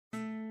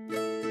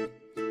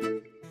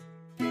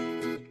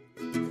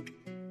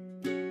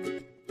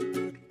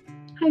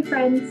Hi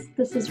friends,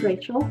 this is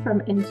Rachel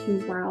from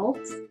Into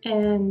Worlds,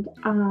 and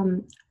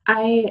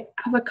I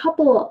have a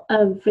couple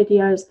of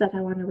videos that I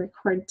want to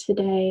record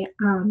today.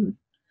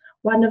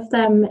 One of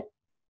them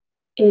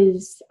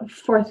is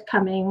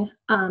forthcoming,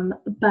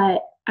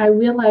 but I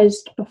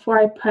realized before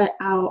I put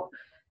out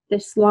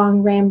this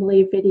long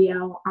rambly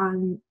video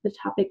on the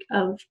topic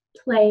of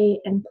play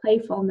and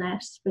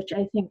playfulness, which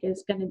I think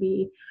is going to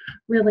be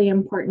really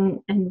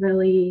important and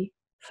really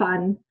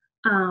fun.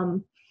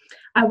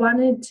 I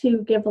wanted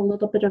to give a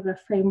little bit of a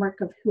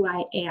framework of who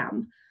I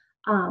am.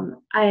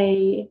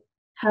 I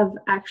have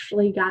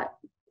actually got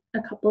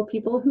a couple of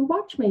people who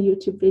watch my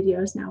YouTube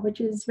videos now, which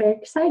is very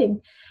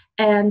exciting.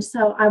 And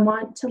so I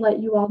want to let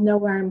you all know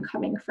where I'm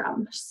coming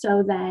from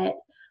so that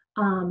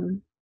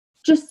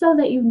just so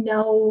that you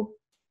know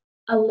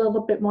a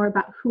little bit more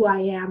about who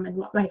I am and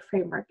what my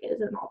framework is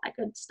and all that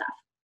good stuff.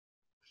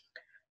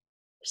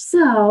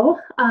 So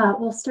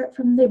we'll start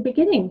from the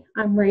beginning.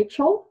 I'm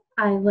Rachel.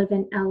 I live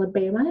in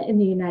Alabama in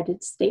the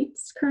United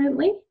States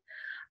currently.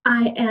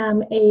 I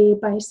am a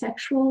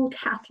bisexual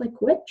Catholic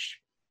witch.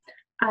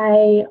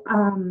 I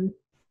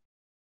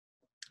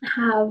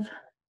have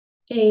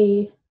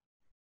a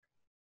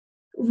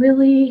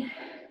really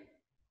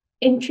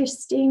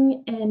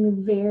interesting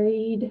and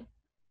varied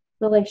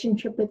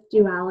relationship with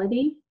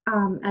duality,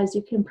 as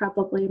you can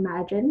probably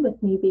imagine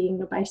with me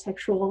being a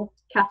bisexual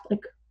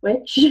Catholic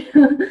witch.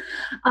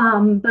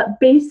 But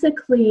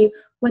basically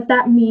what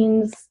that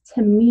means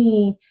to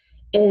me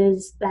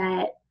is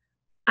that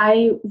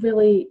I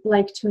really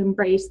like to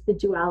embrace the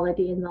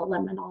duality and the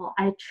liminal.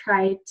 I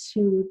try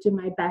to do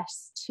my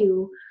best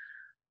to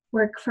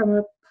work from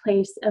a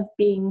place of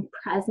being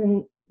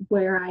present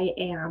where I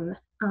am,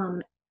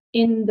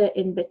 in the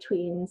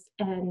in-betweens,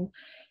 and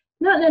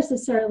not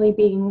necessarily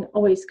being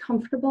always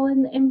comfortable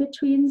in the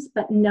in-betweens,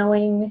 but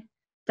knowing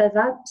that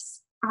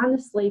that's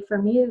honestly,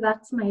 for me,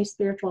 that's my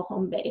spiritual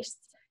home base,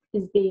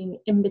 is being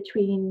in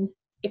between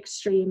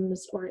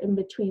extremes or in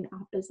between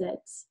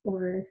opposites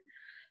or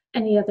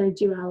any other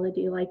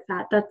duality like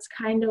that. That's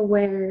kind of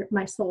where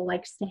my soul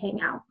likes to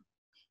hang out.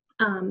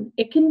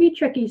 It can be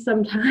tricky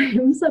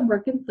sometimes. I'm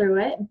working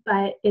through it,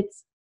 but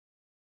it's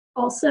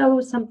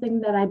also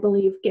something that I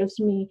believe gives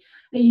me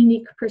a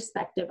unique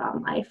perspective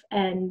on life,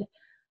 and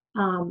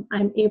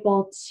I'm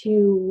able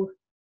to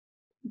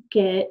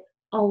get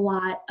a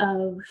lot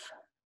of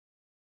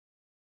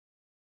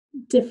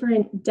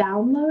different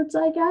downloads,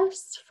 I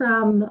guess,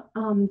 from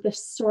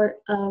this sort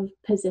of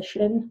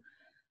position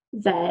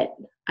that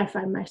I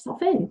find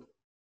myself in.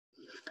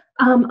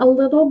 A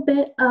little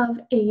bit of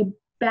a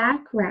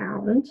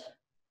background.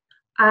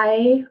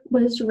 I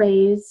was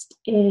raised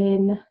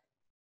in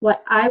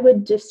what I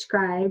would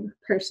describe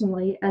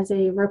personally as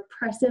a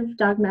repressive,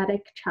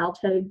 dogmatic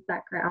childhood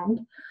background.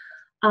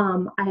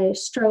 I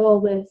struggle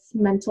with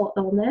mental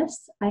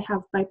illness. I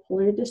have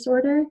bipolar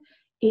disorder,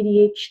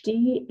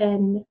 ADHD,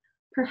 and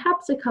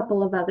perhaps a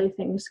couple of other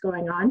things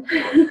going on.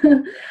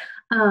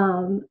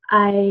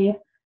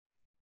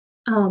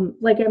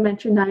 Like I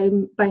mentioned,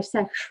 I'm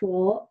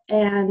bisexual,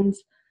 and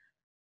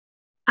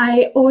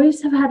I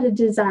always have had a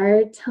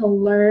desire to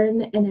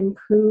learn and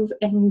improve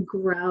and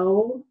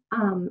grow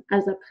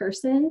as a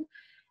person.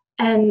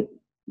 And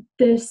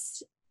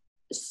this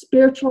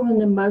spiritual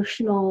and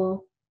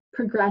emotional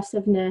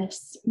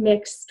progressiveness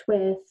mixed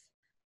with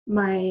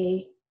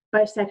my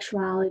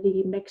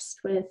bisexuality,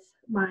 mixed with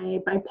my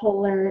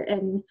bipolar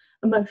and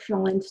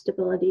emotional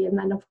instability, and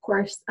then of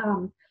course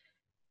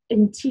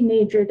in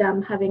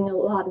teenagerdom having a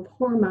lot of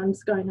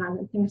hormones going on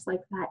and things like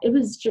that. It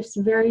was just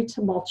very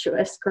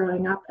tumultuous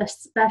growing up,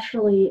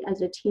 especially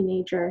as a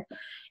teenager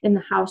in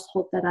the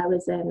household that I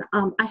was in.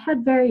 I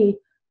had very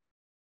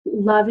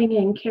loving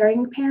and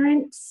caring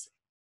parents,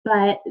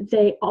 but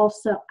they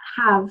also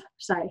have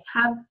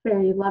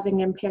very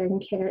loving and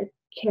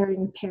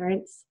caring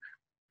parents,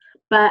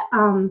 but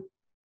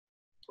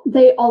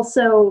they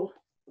also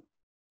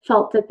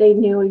felt that they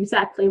knew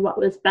exactly what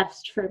was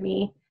best for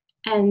me,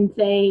 and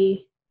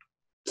they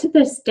to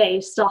this day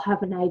still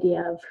have an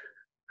idea of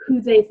who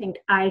they think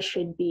I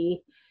should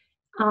be,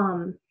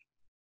 and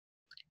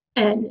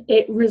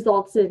it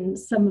results in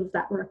some of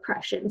that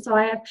repression. So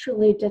I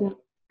actually didn't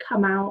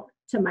come out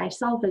to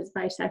myself as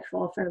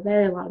bisexual for a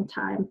very long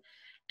time,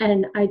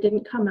 and I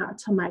didn't come out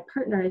to my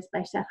partner as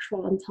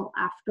bisexual until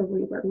after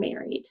we were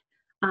married.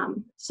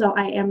 So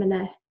I am in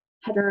a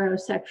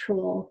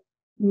heterosexual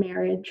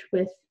marriage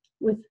with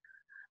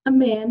a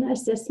man, a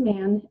cis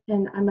man,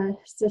 and I'm a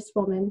cis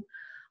woman.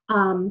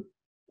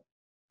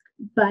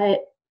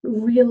 But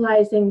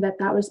realizing that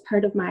that was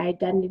part of my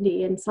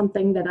identity and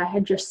something that I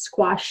had just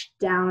squashed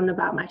down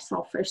about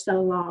myself for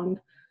so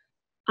long,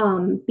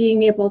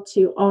 being able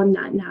to own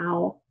that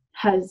now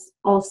has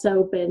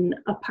also been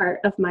a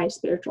part of my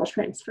spiritual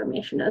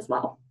transformation as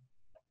well.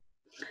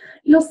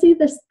 You'll see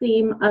this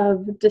theme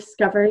of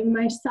discovering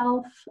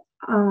myself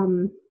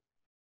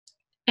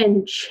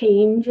and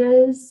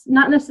changes,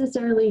 not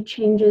necessarily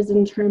changes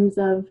in terms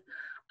of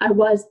I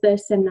was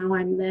this and now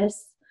I'm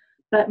this,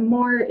 but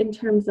more in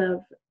terms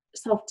of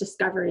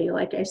self-discovery,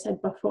 like I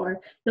said before,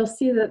 you'll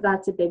see that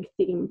that's a big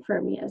theme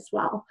for me as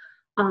well.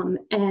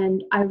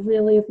 And I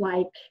really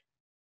like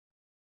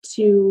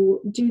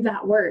to do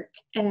that work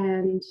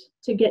and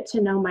to get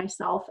to know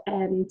myself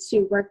and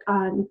to work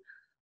on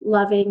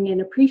loving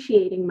and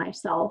appreciating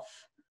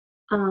myself,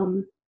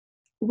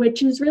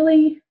 which is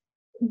really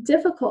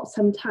difficult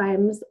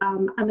sometimes.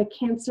 I'm a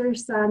Cancer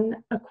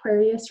Sun,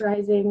 Aquarius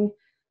rising,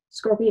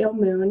 Scorpio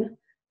moon.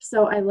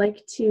 So I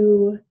like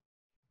to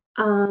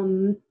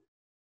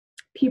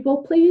people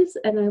please,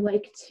 and I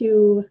like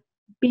to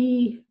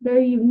be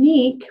very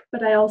unique,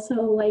 but I also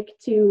like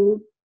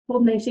to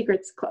hold my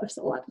secrets close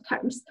a lot of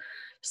times.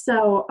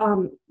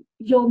 So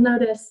you'll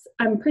notice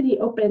I'm pretty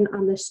open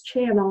on this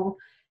channel,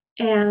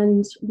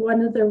 and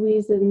one of the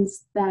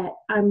reasons that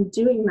I'm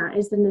doing that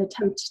is an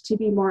attempt to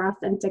be more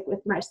authentic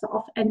with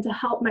myself and to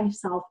help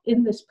myself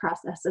in this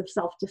process of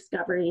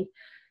self-discovery,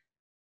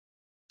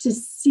 to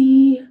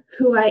see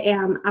who I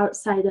am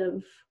outside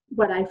of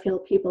what I feel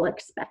people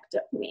expect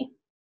of me.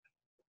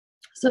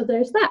 So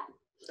there's that.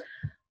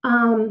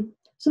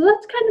 So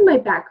that's kind of my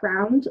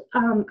background.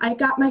 I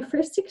got my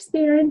first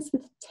experience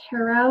with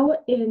tarot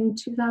in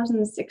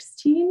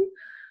 2016.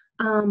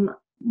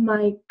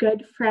 My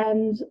good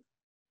friend,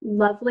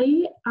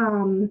 Lovely,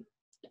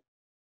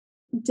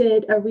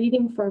 did a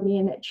reading for me,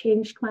 and it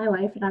changed my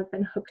life, and I've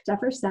been hooked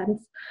ever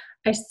since.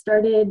 I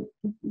started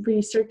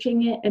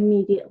researching it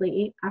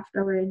immediately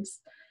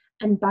afterwards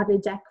and bought a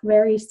deck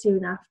very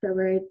soon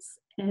afterwards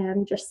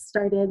and just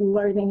started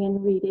learning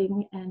and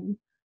reading, and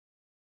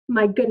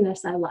my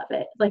goodness, I love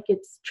it. Like,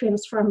 it's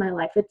transformed my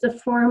life. It's a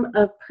form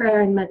of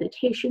prayer and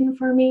meditation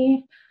for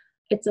me.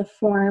 It's a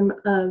form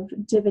of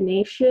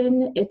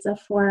divination. It's a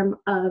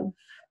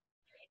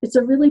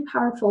really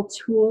powerful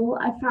tool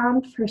I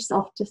found for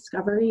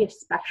self-discovery,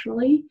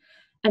 especially.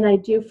 And I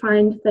do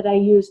find that I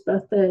use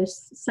both the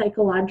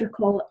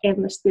psychological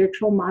and the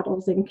spiritual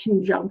models in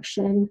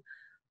conjunction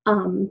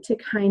to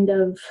kind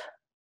of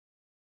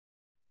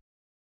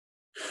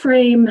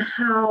frame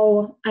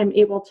how I'm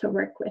able to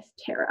work with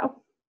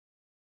tarot.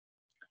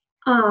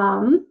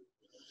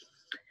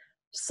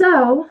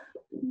 So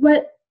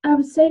what I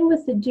was saying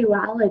with the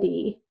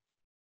duality,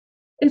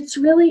 it's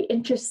really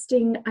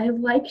interesting. I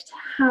like to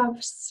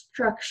have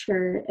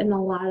structure in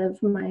a lot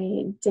of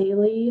my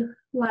daily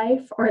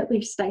life, or at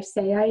least I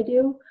say I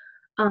do.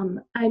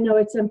 I know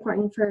it's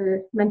important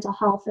for mental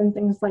health and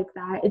things like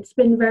that. It's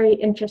been very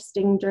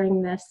interesting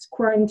during this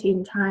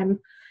quarantine time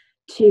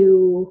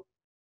to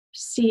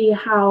see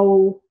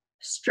how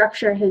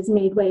structure has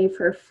made way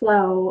for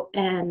flow,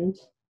 and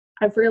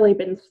I've really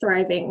been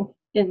thriving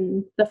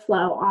in the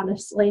flow,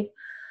 honestly.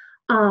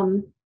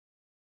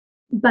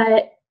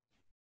 But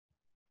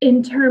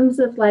in terms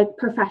of like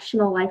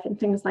professional life and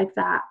things like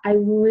that, I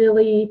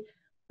really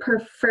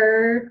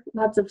prefer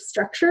lots of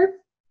structure.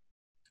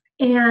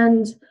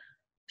 And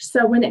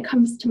so when it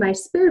comes to my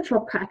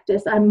spiritual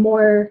practice, I'm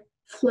more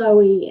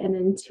flowy and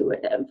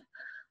intuitive.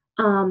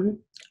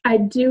 I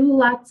do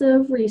lots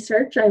of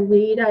research. I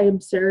read, I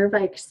observe, I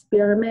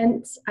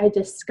experiment, I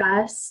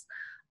discuss.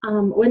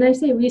 When I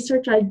say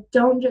research, I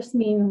don't just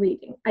mean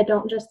reading. I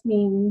don't just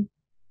mean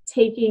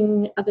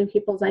taking other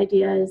people's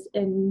ideas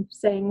and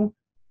saying,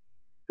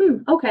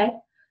 okay,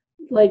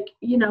 like,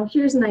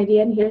 here's an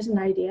idea and here's an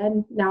idea,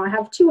 and now I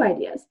have two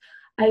ideas.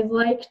 I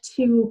like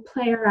to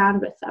play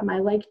around with them. I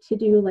like to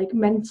do like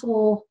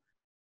mental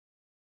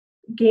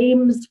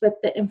games with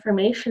the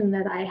information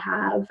that I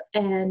have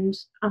and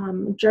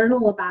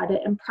journal about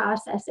it and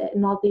process it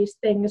and all these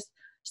things,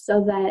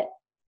 so that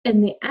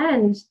in the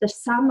end, the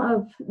sum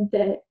of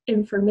the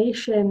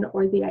information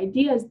or the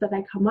ideas that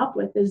I come up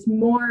with is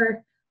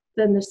more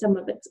than the sum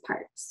of its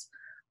parts.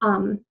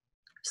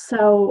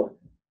 So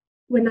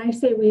when I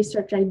say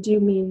research, I do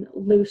mean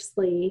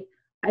loosely.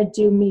 I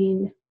do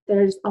mean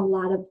there's a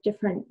lot of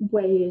different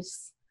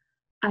ways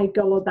I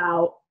go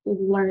about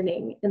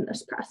learning in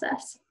this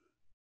process.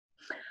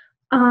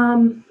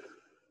 The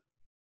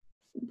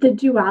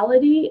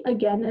duality,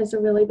 again, is a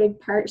really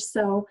big part.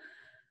 So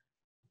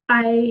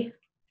I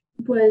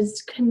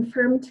was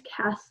confirmed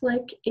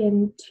Catholic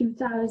in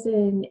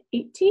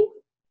 2018,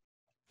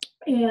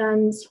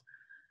 and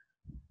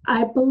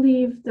I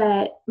believe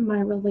that my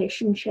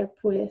relationship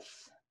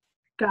with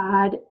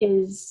God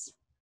is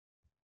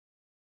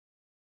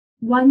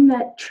one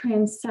that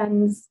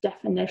transcends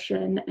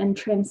definition and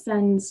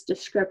transcends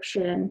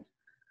description,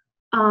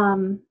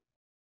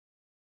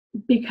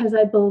 because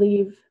I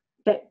believe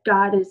that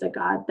God is a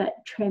God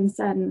that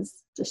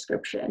transcends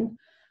description.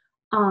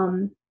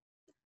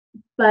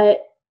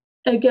 But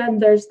again,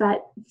 there's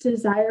that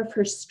desire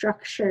for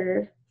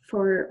structure,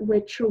 for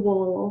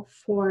ritual,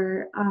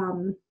 for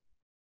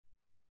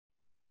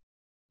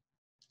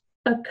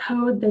a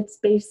code that's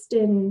based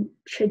in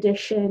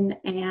tradition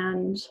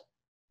and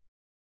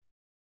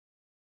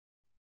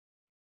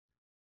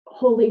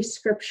Holy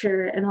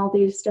Scripture and all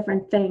these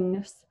different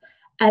things.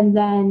 And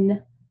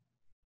then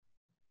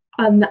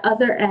on the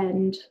other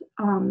end,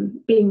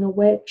 being a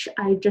witch,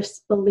 I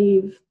just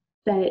believe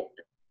that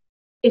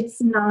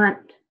it's not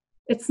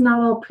it's not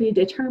all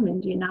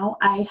predetermined, you know.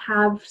 I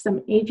have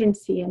some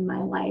agency in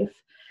my life,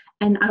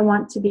 and I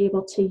want to be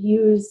able to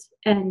use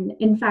and,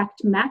 in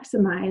fact,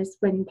 maximize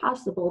when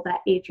possible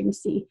that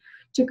agency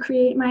to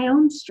create my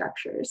own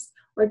structures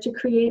or to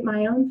create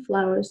my own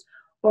flows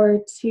or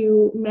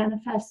to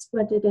manifest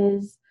what it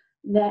is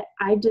that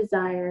I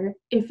desire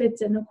if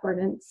it's in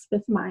accordance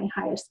with my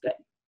highest good.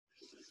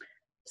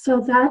 So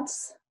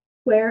that's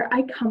where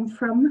I come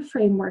from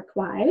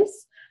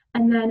framework-wise.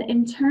 And then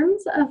in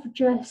terms of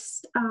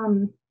just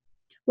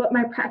what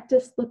my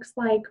practice looks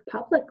like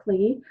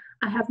publicly,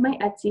 I have my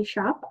Etsy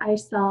shop. I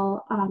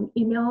sell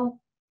email,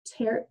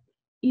 tarot,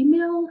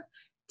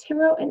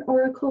 and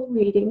oracle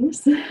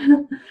readings.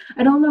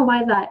 I don't know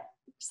why that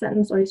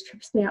sentence always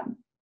trips me up.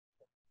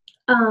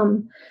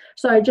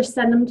 So I just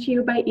send them to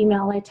you by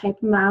email. I type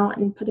them out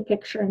and put a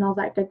picture and all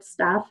that good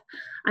stuff.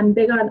 I'm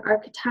big on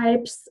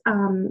archetypes,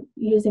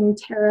 using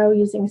tarot,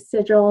 using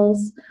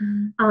sigils.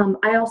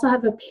 I also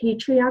have a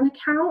Patreon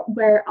account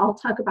where I'll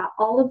talk about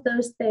all of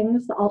those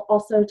things. I'll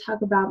also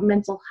talk about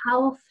mental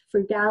health,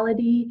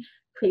 frugality,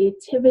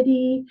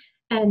 creativity,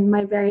 and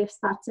my various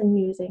thoughts and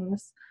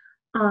musings.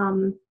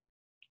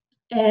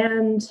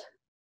 And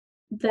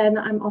then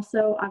I'm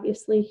also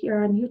obviously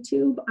here on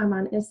YouTube. I'm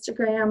on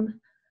Instagram.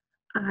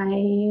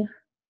 I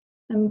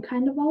am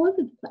kind of all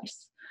over the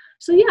place.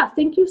 So yeah,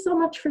 thank you so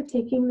much for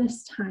taking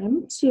this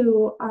time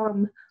to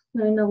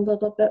learn a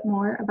little bit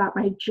more about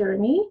my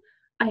journey.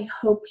 I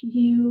hope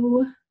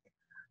you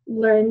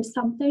learned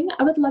something.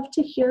 I would love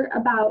to hear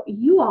about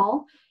you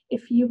all.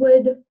 If you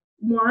would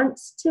want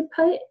to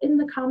put in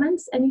the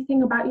comments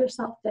anything about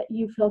yourself that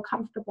you feel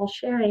comfortable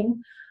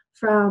sharing,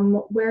 from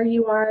where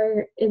you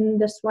are in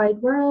this wide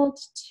world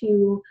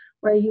to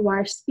where you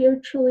are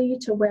spiritually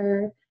to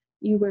where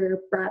you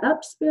were brought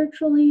up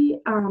spiritually,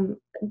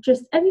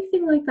 just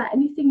anything like that,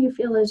 anything you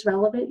feel is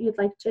relevant you'd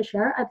like to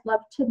share, I'd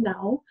love to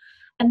know.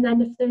 And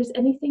then if there's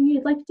anything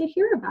you'd like to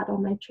hear about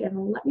on my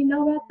channel, let me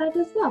know about that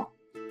as well.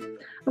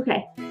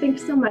 Okay,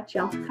 thanks so much,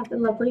 y'all. Have a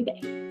lovely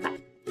day.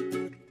 Bye.